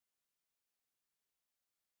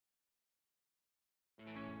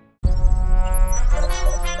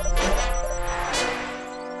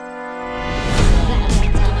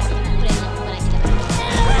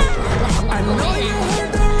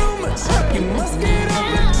Let's get up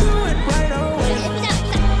into it right away.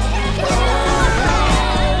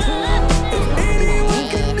 If anyone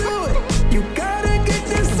can do it, you gotta get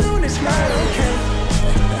there soon. It's not okay.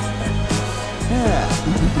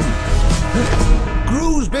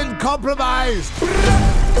 Crew's been compromised.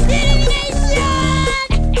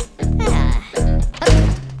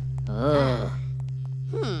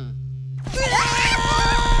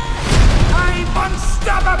 I'm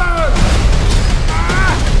unstoppable!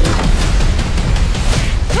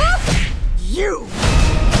 You!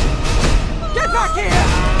 Get back here!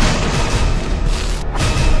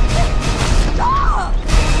 Stop!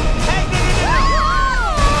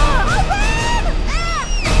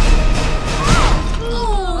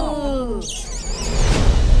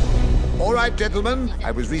 All right, gentlemen.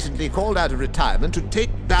 I was recently called out of retirement to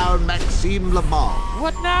take down Maxime Lamar.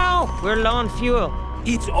 What now? We're low on fuel.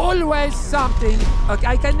 It's always something.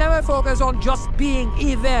 I can never focus on just being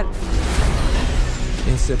evil.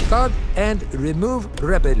 Insert card and remove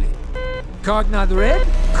rapidly. Card not read?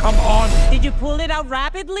 Come on. Did you pull it out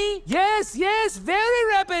rapidly? Yes, very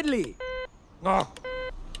rapidly. Oh.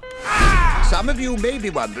 Some of you may be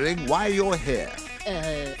wondering why you're here.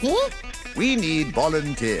 We need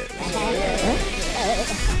volunteers.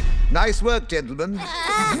 Nice work, gentlemen.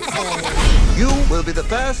 You will be the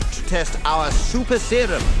first to test our super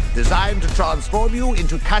serum, designed to transform you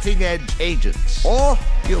into cutting-edge agents. Or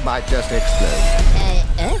you might just explode.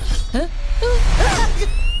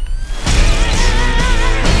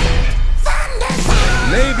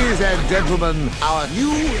 Ladies and gentlemen, our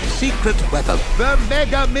new secret weapon, the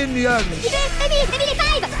Mega Minions.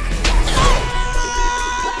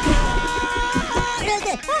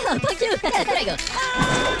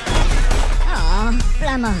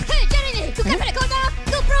 Hey, Jeremy! Tu capire cosa?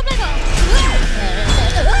 Tu problema!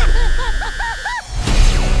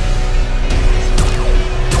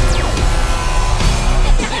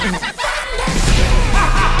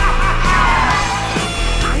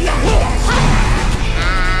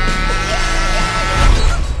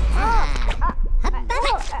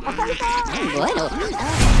 Bueno.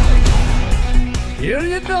 Here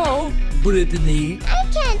you go, Brittany. I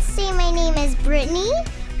can't say my name is Brittany.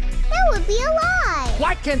 That would be a lie.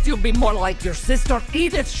 Why can't you be more like your sister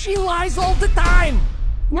Edith? She lies all the time.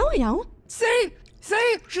 No, I don't. See?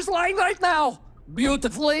 She's lying right now.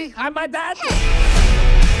 Beautifully, I'm my dad.